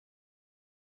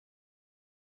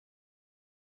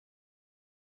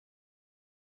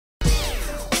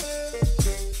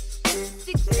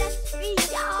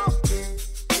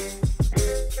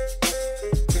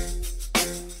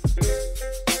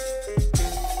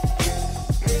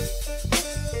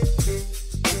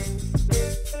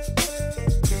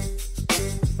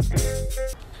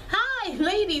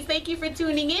for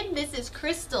tuning in. This is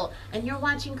Crystal, and you're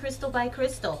watching Crystal by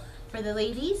Crystal. For the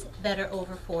ladies that are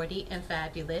over 40 and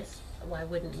fabulous, why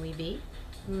wouldn't we be?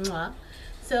 Mwah.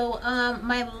 So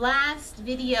my last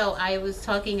video, I was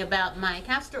talking about my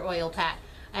castor oil pack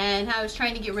and how I was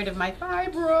trying to get rid of my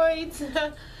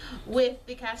fibroids with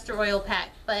the castor oil pack,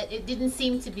 but it didn't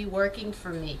seem to be working for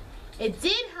me. It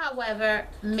did, however,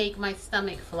 make my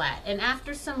stomach flat, and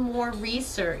after some more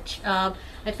research, I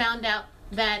found out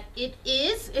that it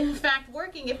is in fact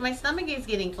working if my stomach is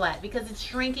getting flat, because it's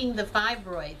shrinking the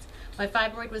fibroids. My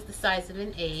fibroid was the size of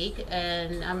an egg,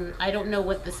 and I don't know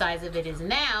what the size of it is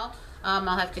now.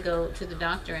 I'll have to go to the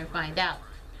doctor and find out.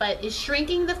 But it's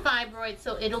shrinking the fibroid,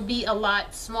 so it'll be a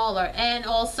lot smaller. And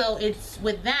also, it's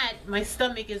with that, my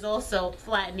stomach is also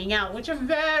flattening out, which I'm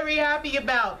very happy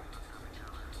about.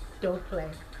 Don't play.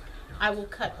 I will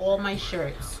cut all my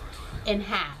shirts in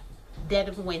half, dead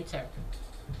of winter,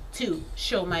 to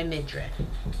show my midriff.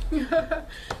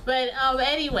 But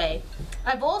anyway,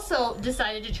 I've also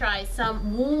decided to try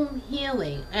some womb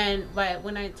healing, and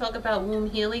when I talk about womb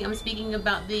healing, I'm speaking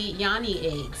about the Yoni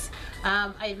eggs.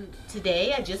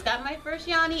 Today I just got my first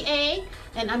Yoni egg,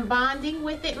 and I'm bonding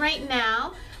with it right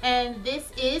now, and this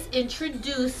is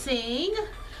introducing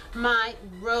my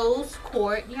Rose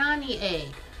Quartz Yoni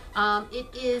egg. It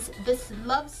is this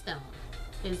love stone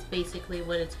is basically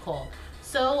what it's called.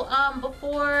 So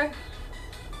before,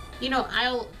 you know,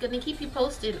 I'm gonna keep you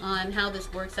posted on how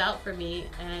this works out for me,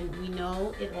 and we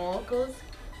know it all goes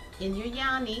in your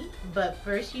Yoni, but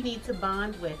first you need to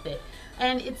bond with it.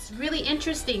 And it's really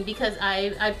interesting because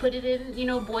I put it in, you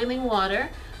know, boiling water,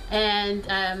 and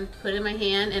put it in my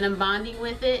hand, and I'm bonding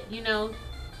with it, you know,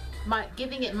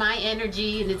 giving it my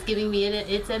energy, and it's giving me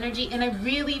its energy, and I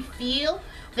really feel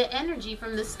the energy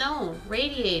from the stone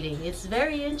radiating. It's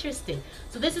very interesting.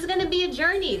 So this is going to be a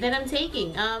journey that I'm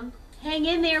taking. Hang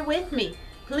in there with me,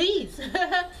 please.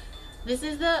 This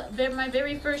is my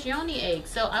very first Yoni egg,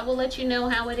 so I will let you know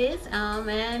how it is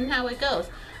and how it goes.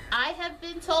 I have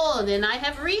been told, and I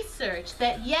have researched,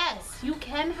 that yes, you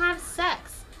can have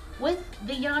sex with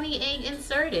the Yoni egg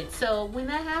inserted. So when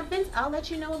that happens, I'll let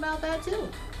you know about that too.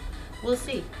 We'll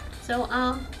see. So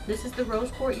this is the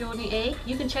Rose Quartz Yoni egg.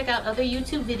 You can check out other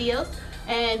YouTube videos,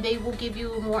 and they will give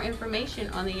you more information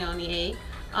on the Yoni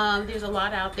egg. There's a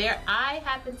lot out there. I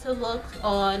happen to look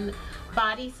on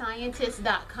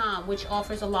bodyscientist.com, which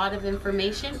offers a lot of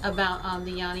information about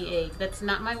the Yoni egg. That's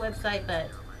not my website, but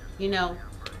you know,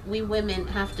 we women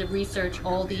have to research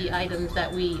all the items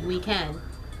that we can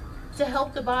to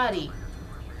help the body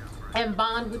and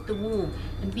bond with the womb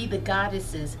and be the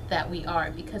goddesses that we are,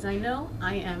 because I know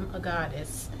I am a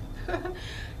goddess.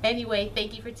 Anyway,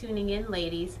 thank you for tuning in,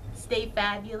 ladies. Stay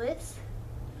fabulous,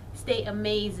 stay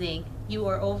amazing. You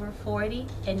are over 40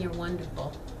 and you're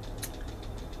wonderful.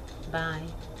 Bye.